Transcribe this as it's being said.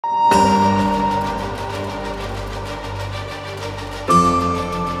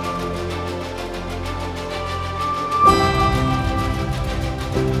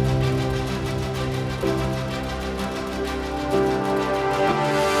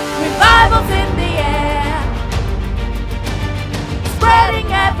Revels in the air,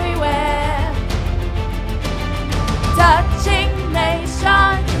 spreading everywhere, touching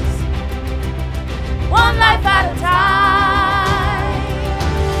nations, one life at a time.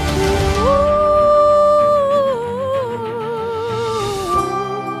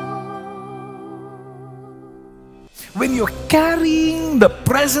 When you're carrying the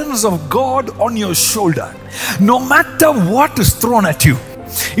presence of God on your shoulder, no matter what is thrown at you,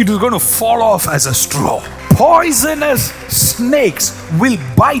 it is going to fall off as a straw. Poisonous snakes will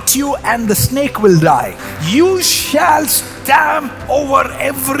bite you and the snake will die. You shall stamp over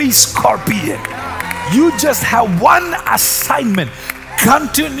every scorpion. You just have one assignment.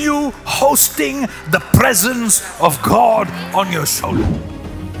 Continue hosting the presence of God on your shoulder.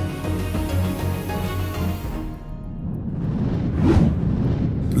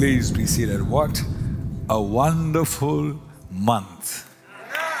 Please be seated. What a wonderful month.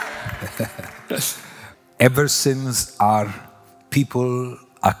 Ever since our people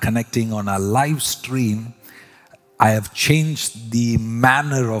are connecting on our live stream, I have changed the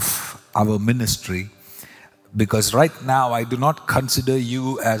manner of our ministry, because right now I do not consider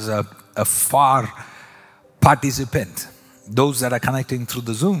you as a far participant. Those that are connecting through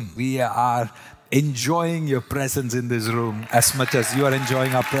the Zoom, we are enjoying your presence in this room as much as you are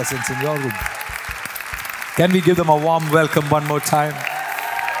enjoying our presence in your room. Can we give them a warm welcome one more time?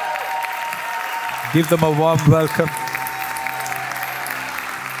 Give them a warm welcome.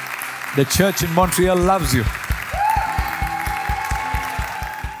 The church in Montreal loves you.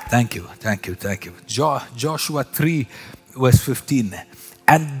 Thank you, thank you, thank you. Joshua 3 verse 15.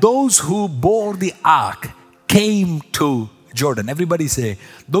 And those who bore the ark came to Jordan. Everybody say,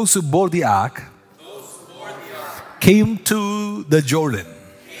 those who bore the ark came to the Jordan.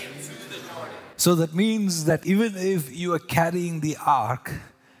 So that means that even if you are carrying the ark,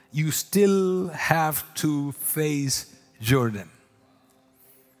 you still have to face Jordan.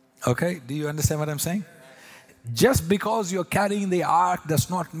 Okay? Do you understand what I'm saying? Just because you're carrying the ark does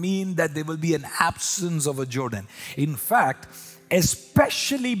not mean that there will be an absence of a Jordan. In fact,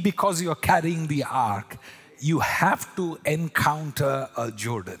 especially because you're carrying the ark, you have to encounter a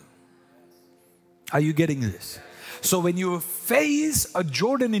Jordan. Are you getting this? So when you face a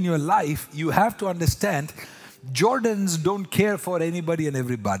Jordan in your life, you have to understand Jordans don't care for anybody and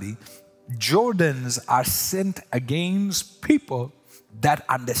everybody. Jordans are sent against people that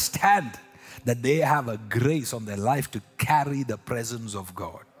understand that they have a grace on their life to carry the presence of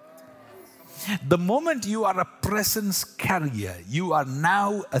God. The moment you are a presence carrier, you are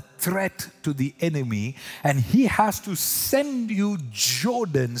now a threat to the enemy, and he has to send you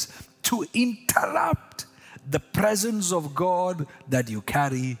Jordans to interrupt the presence of God that you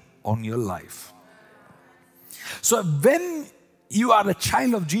carry on your life. So when you are a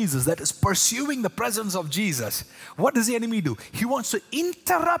child of Jesus that is pursuing the presence of Jesus, what does the enemy do? He wants to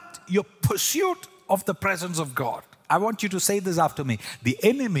interrupt your pursuit of the presence of God. I want you to say this after me. The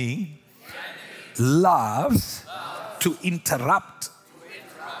enemy loves to interrupt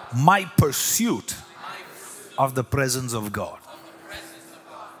my pursuit of the presence of God.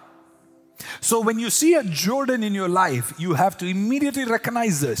 So when you see a Jordan in your life, you have to immediately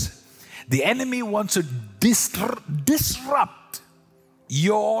recognize this. The enemy wants to disrupt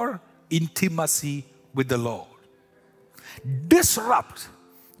your intimacy with the Lord. Disrupt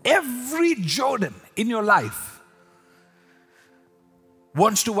every Jordan in your life.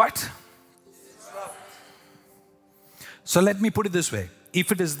 Wants to what? Disrupt. So let me put it this way.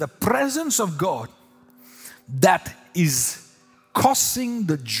 If it is the presence of God that is causing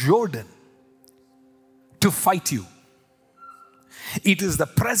the Jordan to fight you, it is the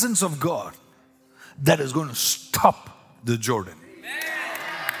presence of God that is going to stop the Jordan.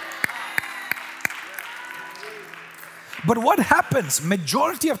 But what happens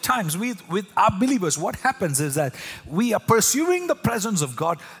majority of times with our believers, what happens is that we are pursuing the presence of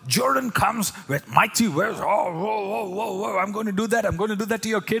God. Jordan comes with mighty words. Oh, I'm going to do that. I'm going to do that to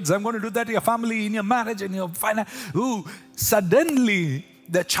your kids. I'm going to do that to your family, in your marriage, in your finance. Ooh, suddenly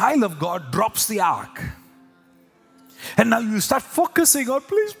the child of God drops the ark. And now you start focusing on,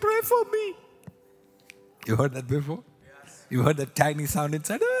 please pray for me. You heard that before? Yes. You heard that tiny sound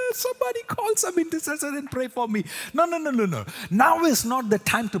inside? Somebody call some intercessor and pray for me. No. Now is not the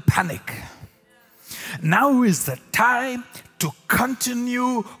time to panic. Now is the time to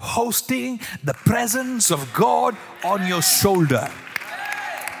continue hosting the presence of God on your shoulder.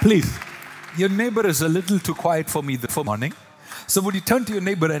 Please, your neighbor is a little too quiet for me this morning. So would you turn to your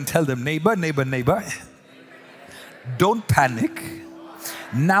neighbor and tell them, neighbor, don't panic.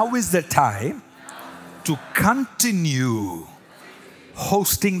 Now is the time to continue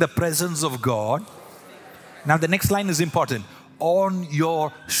hosting the presence of God. Now the next line is important. On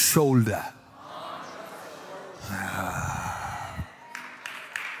your shoulder.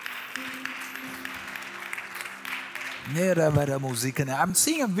 I'm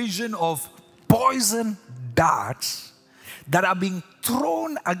seeing a vision of poison darts that are being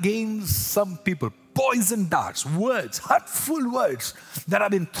thrown against some people. Poison darts, words, hurtful words that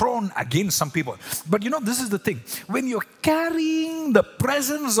have been thrown against some people. But you know, this is the thing. When you're carrying the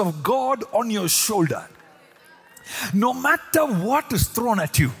presence of God on your shoulder, no matter what is thrown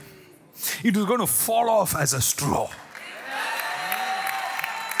at you, it is going to fall off as a straw.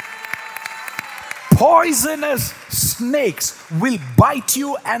 Poisonous snakes will bite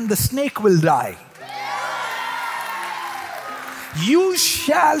you and the snake will die. You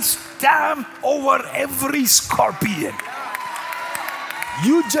shall stamp over every scorpion.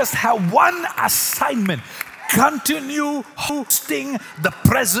 You just have one assignment. Continue hosting the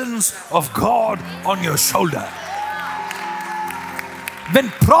presence of God on your shoulder. When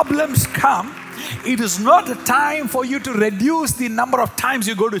problems come, it is not a time for you to reduce the number of times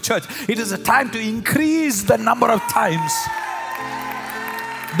you go to church. It is a time to increase the number of times.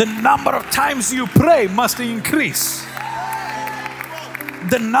 The number of times you pray must increase.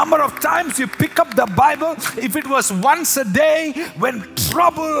 The number of times you pick up the Bible, if it was once a day, when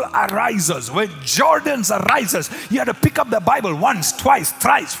trouble arises, when Jordans arises, you have to pick up the Bible once, twice,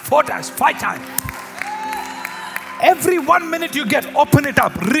 thrice, 4 times, 5 times. Every 1 minute you get, open it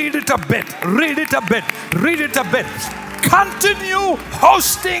up, read it a bit, read it a bit, read it a bit. Continue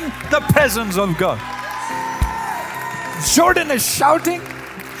hosting the presence of God. Jordan is shouting.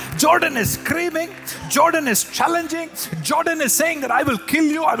 Jordan is screaming. Jordan is challenging. Jordan is saying that I will kill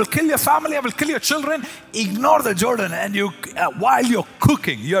you. I will kill your family. I will kill your children. Ignore the Jordan. And you, while you're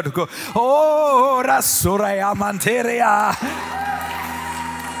cooking, you have to go, oh, Rasuraya Manteria.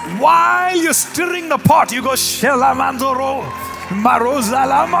 While you're stirring the pot, you go, Shelamandoro,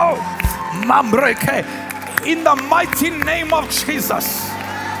 Marozalamo, Mambreke. In the mighty name of Jesus.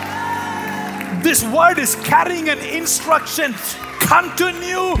 This word is carrying an instruction.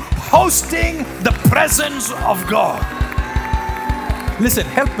 Continue hosting the presence of God. Listen,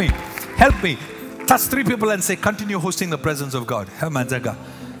 help me. Help me. Touch 3 people and say, continue hosting the presence of God.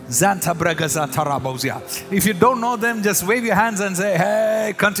 If you don't know them, just wave your hands and say,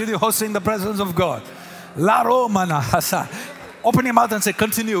 hey, continue hosting the presence of God. Open your mouth and say,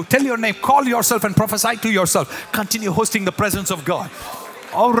 continue. Tell your name. Call yourself and prophesy to yourself. Continue hosting the presence of God.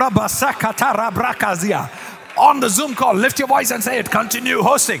 On the Zoom call, lift your voice and say it. Continue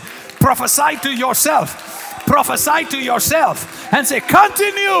hosting. Prophesy to yourself. Prophesy to yourself and say,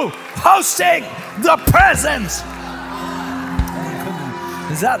 continue hosting the presence.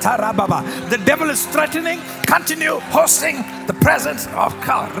 The devil is threatening. Continue hosting the presence of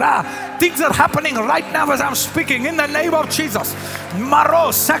God. Things are happening right now as I'm speaking in the name of Jesus.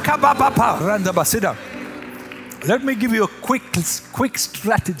 Let me give you a quick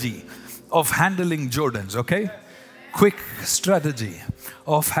strategy of handling Jordans, okay? Quick strategy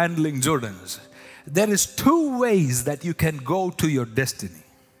of handling Jordans. There is 2 ways that you can go to your destiny.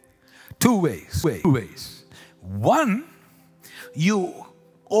 2 ways. One, you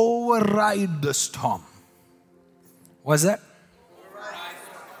override the storm. What's that?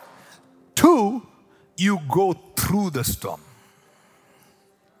 2, you go through the storm.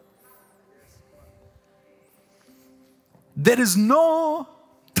 There is no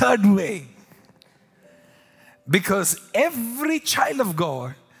third way. Because every child of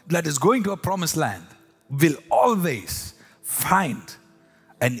God that is going to a promised land will always find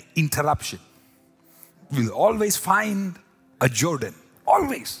an interruption. Will always find a Jordan.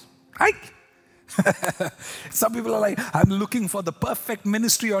 Always. Right? Some people are like, I'm looking for the perfect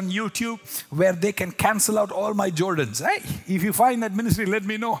ministry on YouTube where they can cancel out all my Jordans. Hey, if you find that ministry, let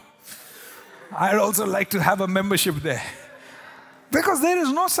me know. I'd also like to have a membership there. Because there is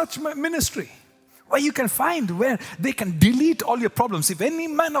no such ministry where you can find where they can delete all your problems. If any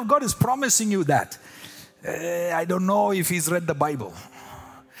man of God is promising you that, I don't know if he's read the Bible.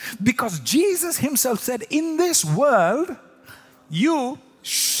 Because Jesus himself said, in this world, you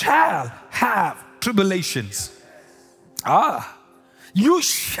shall have tribulations. You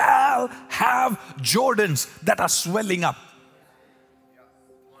shall have Jordans that are swelling up.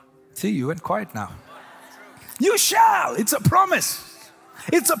 See, you went quiet now. You shall. It's a promise.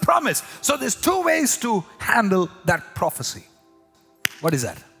 It's a promise. So there's 2 ways to handle that prophecy. What is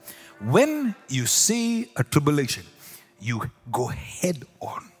that? When you see a tribulation, you go head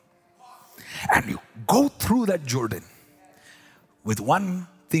on. And you go through that Jordan with one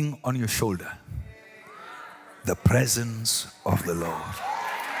thing on your shoulder. the presence of the Lord.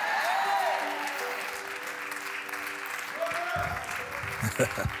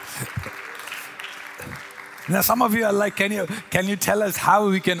 Now some of you are like, can you tell us how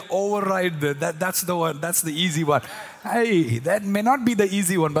we can override that's the one, that's the easy one. Hey, that may not be the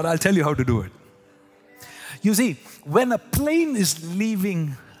easy one, but I'll tell you how to do it. You see, when a plane is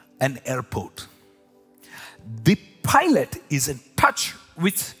leaving an airport, the pilot is in touch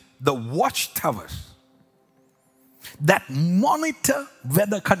with the watchtowers that monitor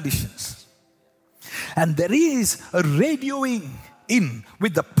weather conditions. And there is a radioing in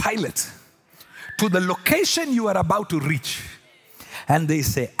with the pilot to the location you are about to reach. And they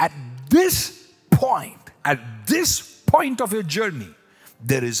say, at this point of your journey,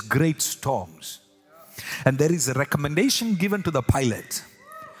 there is great storms. And there is a recommendation given to the pilot.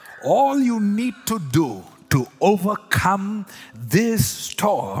 All you need to do to overcome this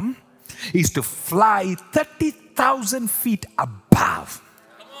storm is to fly 30,000 feet above.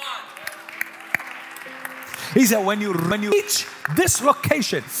 He said, when you reach this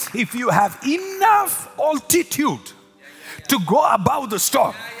location, if you have enough altitude to go above the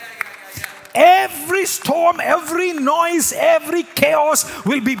storm, every storm, every noise, every chaos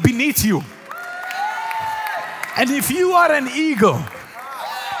will be beneath you. And if you are an eagle,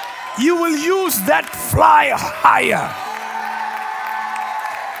 you will use that fly higher.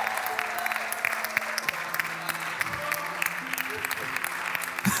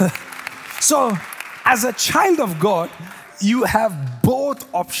 So, as a child of God, you have both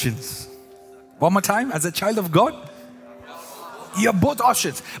options. One more time, as a child of God, you have both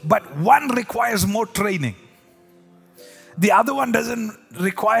options. But one requires more training. The other one doesn't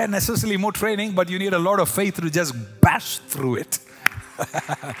require necessarily more training, but you need a lot of faith to just bash through it.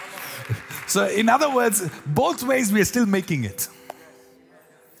 So in other words, both ways we are still making it.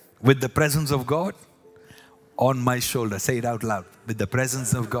 With the presence of God on my shoulder. Say it out loud. With the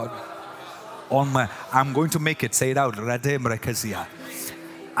presence of God on my, I'm going to make it. Say it out.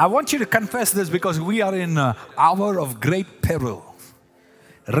 I want you to confess this because we are in an hour of great peril.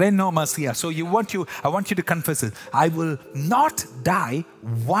 Reno Masia. So I want you to confess it. I will not die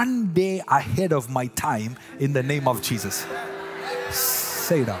one day ahead of my time in the name of Jesus.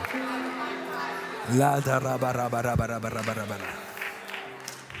 Say it out.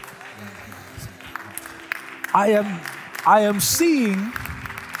 I am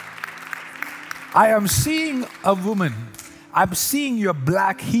seeing a woman. I'm seeing your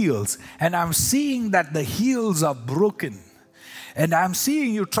black heels, and I'm seeing that the heels are broken. And I'm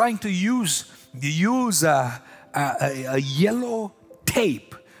seeing you trying to use a yellow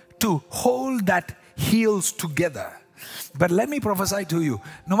tape to hold that heels together. But let me prophesy to you,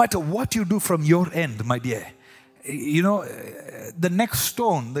 no matter what you do from your end, my dear, you know, the next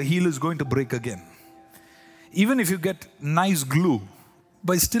stone, the heel is going to break again. Even if you get nice glue,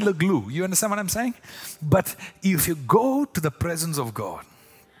 but it's still a glue. You understand what I'm saying? But if you go to the presence of God,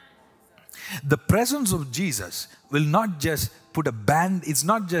 the presence of Jesus will not just put it's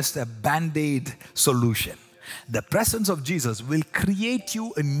not just a band-aid solution. The presence of Jesus will create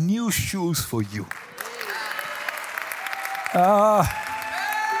you a new shoes for you. So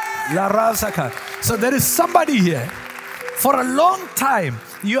there is somebody here, for a long time,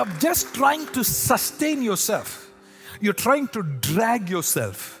 you are just trying to sustain yourself. You're trying to drag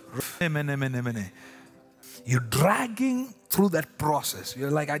yourself. You're dragging through that process.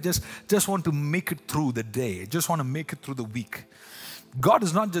 You're like, I just want to make it through the day. I just want to make it through the week. God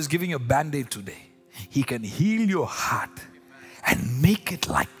is not just giving you a band-aid today. He can heal your heart and make it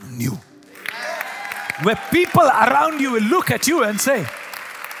like new. Where people around you will look at you and say,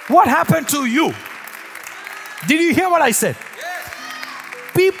 what happened to you? Did you hear what I said?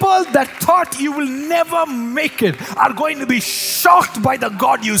 People that thought you will never make it are going to be shocked by the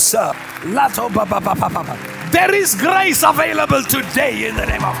God you serve. There is grace available today in the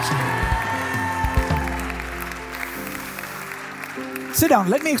name of Jesus. Sit down,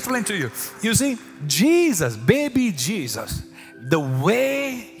 let me explain to you. You see, Jesus, baby Jesus, the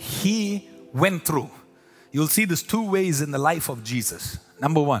way he went through, you'll see there's two ways in the life of Jesus.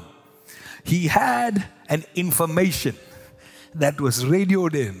 Number one, he had an information that was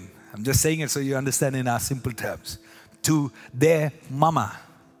radioed in. I'm just saying it so you understand in our simple terms. To their mama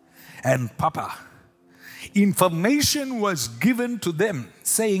and papa. Information was given to them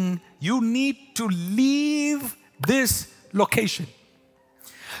saying, you need to leave this location.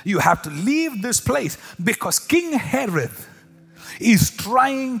 You have to leave this place because King Herod is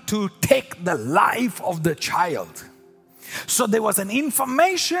trying to take the life of the child. So there was an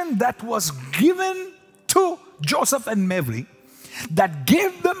information that was given to Joseph and Mary that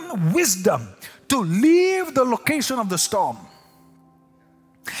gave them wisdom to leave the location of the storm.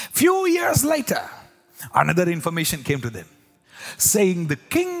 Few years later, another information came to them, saying the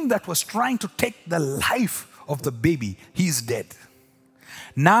king that was trying to take the life of the baby, he's dead.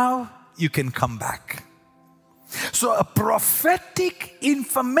 Now you can come back. So a prophetic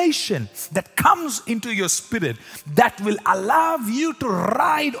information that comes into your spirit that will allow you to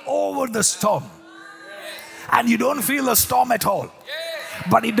ride over the storm. And you don't feel the storm at all.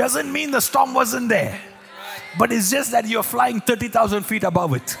 But it doesn't mean the storm wasn't there. But it's just that you're flying 30,000 feet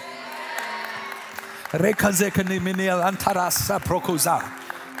above it.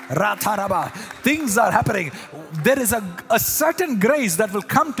 Things are happening. There is a certain grace that will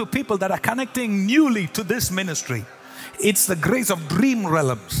come to people that are connecting newly to this ministry. It's the grace of dream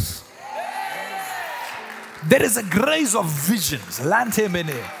realms. There is a grace of visions.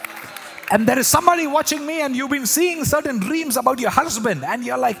 And there is somebody watching me and you've been seeing certain dreams about your husband and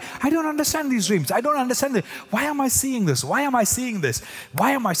you're like, I don't understand these dreams. I don't understand it. Why am I seeing this? Why am I seeing this?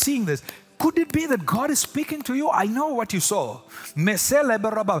 Why am I seeing this? Could it be that God is speaking to you? I know what you saw.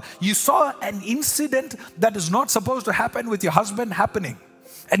 You saw an incident that is not supposed to happen with your husband happening.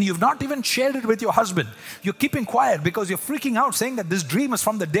 And you've not even shared it with your husband. You're keeping quiet because you're freaking out saying that this dream is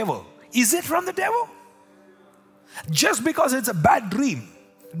from the devil. Is it from the devil? Just because it's a bad dream,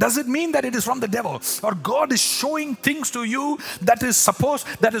 does it mean that it is from the devil? Or God is showing things to you that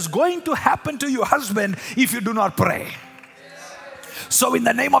is going to happen to your husband if you do not pray. So in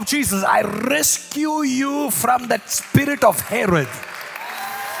the name of Jesus, I rescue you from that spirit of Herod.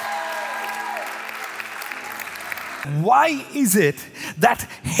 Why is it that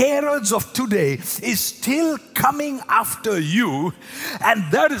Herods of today is still coming after you? And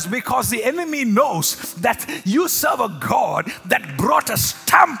that is because the enemy knows that you serve a God that brought a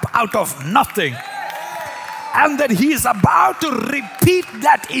stamp out of nothing. And that he is about to repeat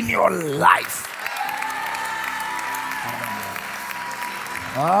that in your life.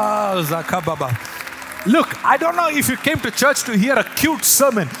 Look, I don't know if you came to church to hear a cute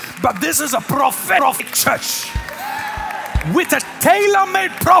sermon, but this is a prophetic church with a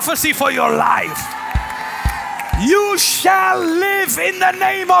tailor-made prophecy for your life. You shall live in the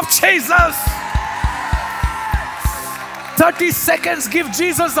name of Jesus. 30 seconds, give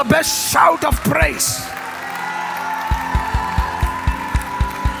Jesus the best shout of praise.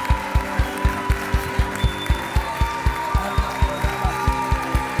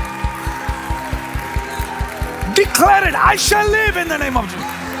 Declare it, I shall live in the name of Jesus.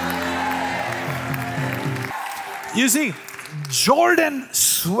 You see, Jordan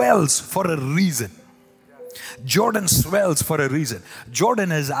swells for a reason. Jordan swells for a reason.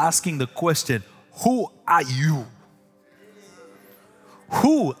 Jordan is asking the question, who are you?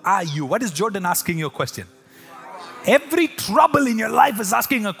 Who are you? What is Jordan asking you a question? Every trouble in your life is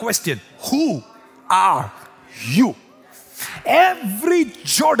asking a question. Who are you? Every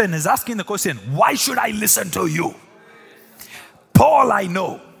Jordan is asking the question, why should I listen to you? Paul I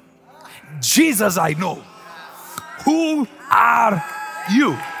know. Jesus I know. Who are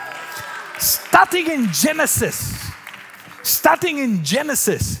you? Starting in Genesis,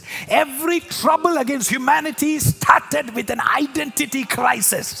 every trouble against humanity started with an identity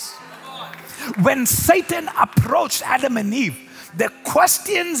crisis. When Satan approached Adam and Eve, the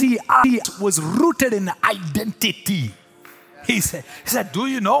questions he asked was rooted in identity. He said, do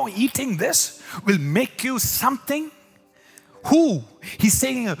you know eating this will make you something? Who? He's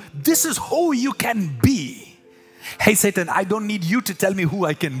saying, this is who you can be. Hey Satan, I don't need you to tell me who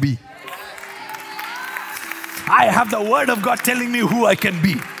I can be. I have the word of God telling me who I can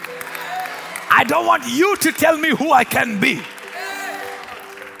be. I don't want you to tell me who I can be.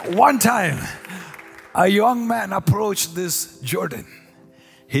 One time, a young man approached this Jordan.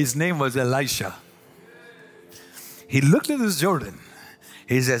 His name was Elisha. He looked at this Jordan.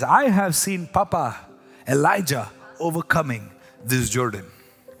 He says, I have seen Papa Elijah overcoming this Jordan.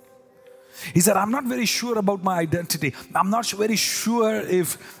 He said, I'm not very sure about my identity. I'm not very sure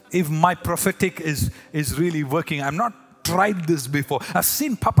if my prophetic is really working. I'm not tried this before. I've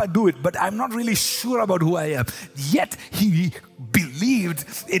seen Papa do it, but I'm not really sure about who I am. Yet he believed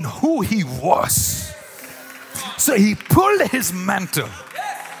in who he was. So he pulled his mantle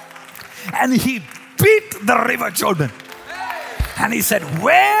and he beat the river Jordan. And he said,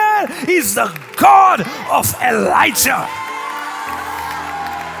 where is the God of Elijah?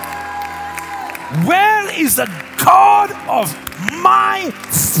 Where is the God of my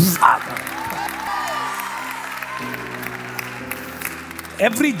father?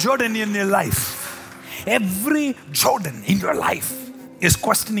 Every Jordan in your life, every Jordan in your life is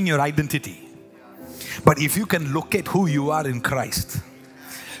questioning your identity. But if you can locate who you are in Christ,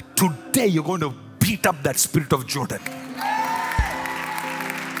 Today you're going to beat up that spirit of Jordan.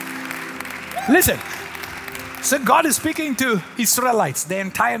 Listen. So God is speaking to Israelites. The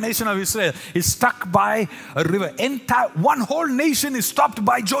entire nation of Israel is stuck by a river. One whole nation is stopped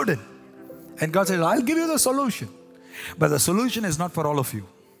by Jordan. And God says, I'll give you the solution. But the solution is not for all of you.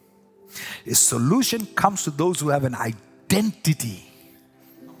 The solution comes to those who have an identity.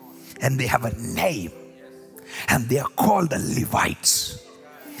 And they have a name. And they are called the Levites.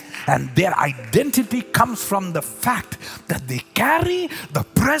 And their identity comes from the fact that they carry the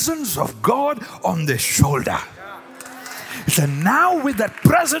presence of God on their shoulder. So now with that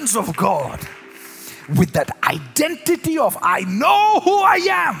presence of God, with that identity of I know who I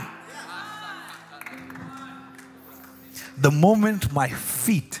am, the moment my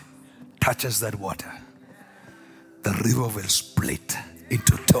feet touches that water, the river will split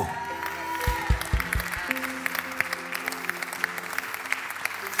into two.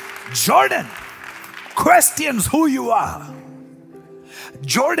 Jordan questions who you are.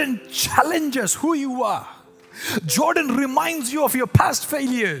 Jordan challenges who you are. Jordan reminds you of your past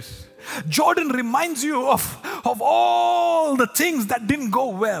failures. Jordan reminds you of all the things that didn't go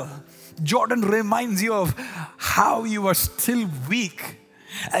well. Jordan reminds you of how you are still weak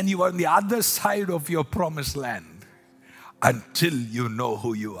and you are on the other side of your promised land until you know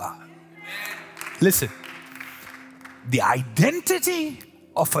who you are. Listen, the identity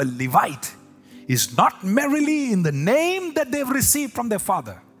of a Levite is not merely in the name that they've received from their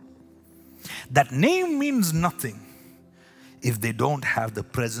father. That name means nothing if they don't have the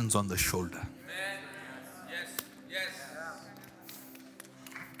presence on the shoulder. Yes.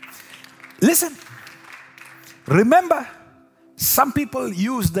 Listen, remember, some people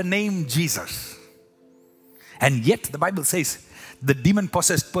use the name Jesus. And yet the Bible says the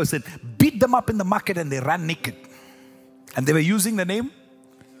demon-possessed person beat them up in the market and they ran naked. And they were using the name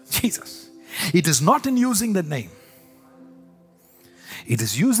Jesus. It is not in using the name. It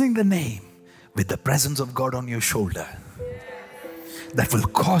is using the name with the presence of God on your shoulder that will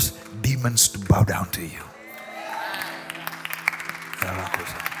cause demons to bow down to you.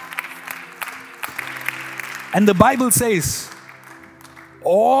 And the Bible says,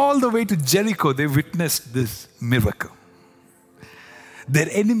 all the way to Jericho, they witnessed this miracle. Their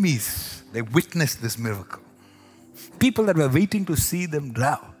enemies, they witnessed this miracle. People that were waiting to see them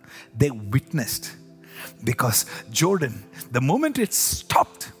drown, they witnessed. Because Jordan, the moment it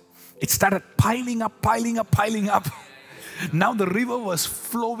stopped, it started piling up. Now the river was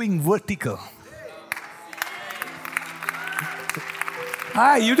flowing vertical.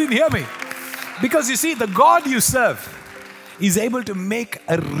 You didn't hear me. Because you see, the God you serve is able to make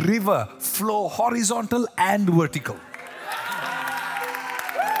a river flow horizontal and vertical.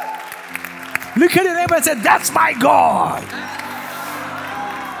 Look at your neighbor and say, that's my God.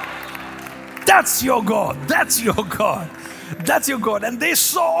 That's your God. That's your God. That's your God. And they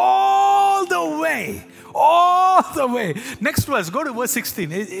saw all the way. Next verse, go to verse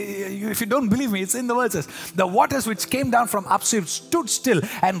 16. If you don't believe me, it's in the verses. The waters which came down from upstream stood still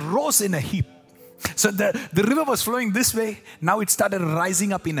and rose in a heap. So the river was flowing this way. Now it started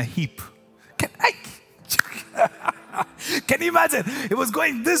rising up in a heap. Can you imagine? It was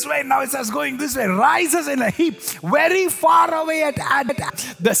going this way, now it starts going this way. Rises in a heap, very far away at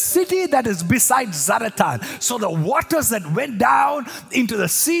the city that is beside Zaratan. So the waters that went down into the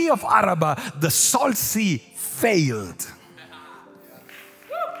sea of Arabah, the salt sea, failed.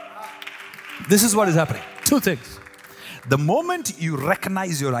 This is what is happening. Two things. The moment you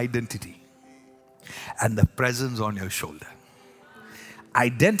recognize your identity and the presence on your shoulder.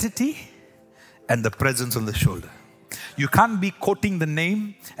 Identity and the presence on the shoulder. You can't be quoting the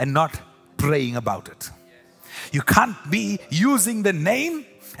name and not praying about it. You can't be using the name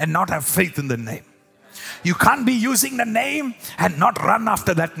and not have faith in the name. You can't be using the name and not run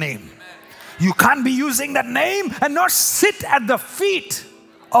after that name. You can't be using that name and not sit at the feet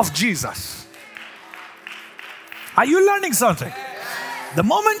of Jesus. Are you learning something? The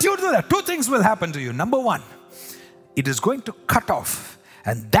moment you do that, two things will happen to you. Number one, it is going to cut off,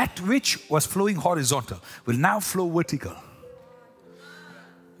 and that which was flowing horizontal will now flow vertical.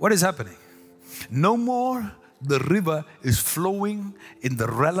 What is happening? No more the river is flowing in the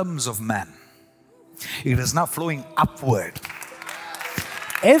realms of man. It is now flowing upward.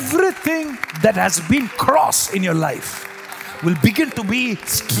 Everything that has been crossed in your life will begin to be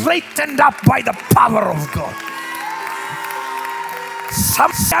straightened up by the power of God.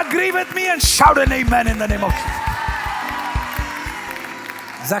 Some agree with me and shout an amen in the name of Jesus.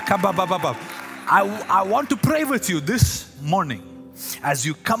 I want to pray with you this morning as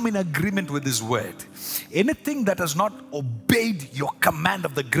you come in agreement with this word. anything that has not obeyed your command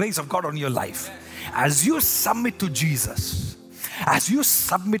of the grace of God on your life, as you submit to Jesus, as you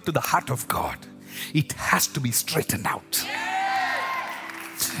submit to the heart of God, it has to be straightened out.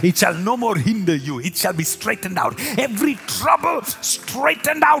 It shall no more hinder you. It shall be straightened out. Every trouble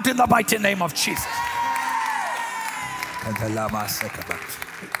straightened out in the mighty name of Jesus.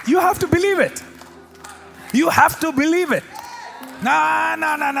 You have to believe it. You have to believe it.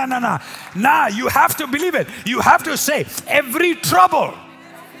 No. You have to believe it. You have to say, every trouble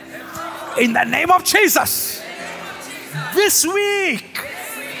in the name of Jesus, this week,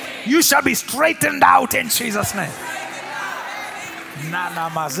 you shall be straightened out in Jesus' name.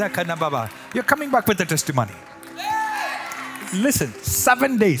 You're coming back with a testimony. Listen,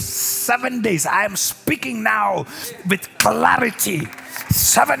 7 days. 7 days. I am speaking now with clarity.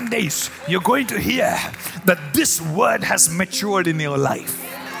 7 days. You're going to hear that this word has matured in your life.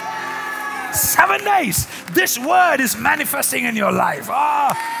 7 days. This word is manifesting in your life.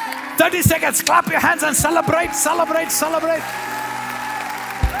 30 seconds. Clap your hands and celebrate, celebrate, celebrate.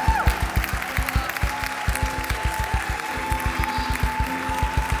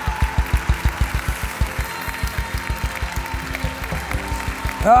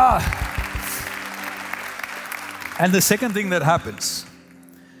 And the second thing that happens,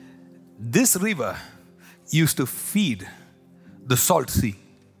 this river used to feed the salt sea.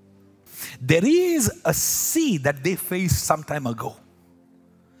 There is a sea that they faced some time ago.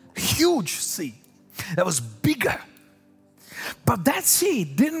 Huge sea that was bigger. But that sea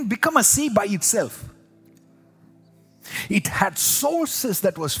didn't become a sea by itself. It had sources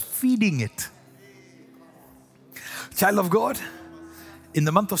that was feeding it. Child of God, in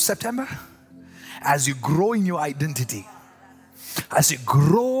the month of September, as you grow in your identity, as you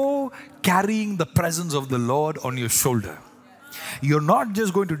grow carrying the presence of the Lord on your shoulder, you're not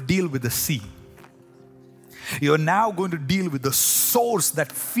just going to deal with the sea. You're now going to deal with the source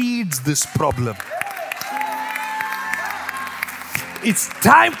that feeds this problem. It's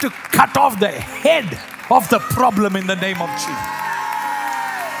time to cut off the head of the problem in the name of Jesus.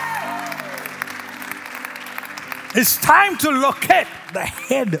 It's time to locate the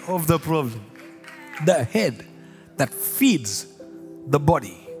head of the problem. The head that feeds the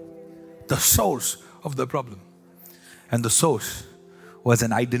body. The source of the problem. And the source was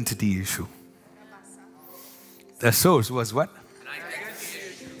an identity issue. The source was what?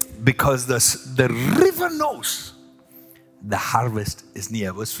 Because the river knows the harvest is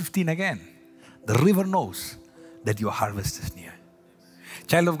near. Verse 15 again. The river knows that your harvest is near.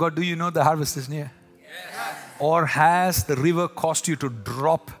 Child of God, do you know the harvest is near? Yes. Or has the river caused you to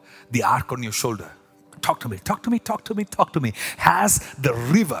drop the ark on your shoulder? Talk to me, talk to me, talk to me, talk to me. Has the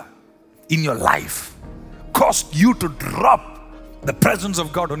river in your life caused you to drop the presence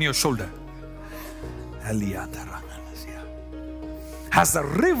of God on your shoulder? Has the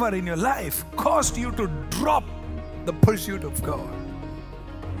river in your life caused you to drop the pursuit of God?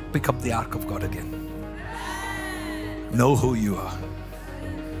 Pick up the ark of God again. Know who you are.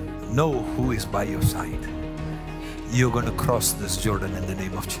 Know who is by your side. You're going to cross this Jordan in the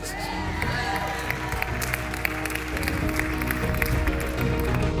name of Jesus.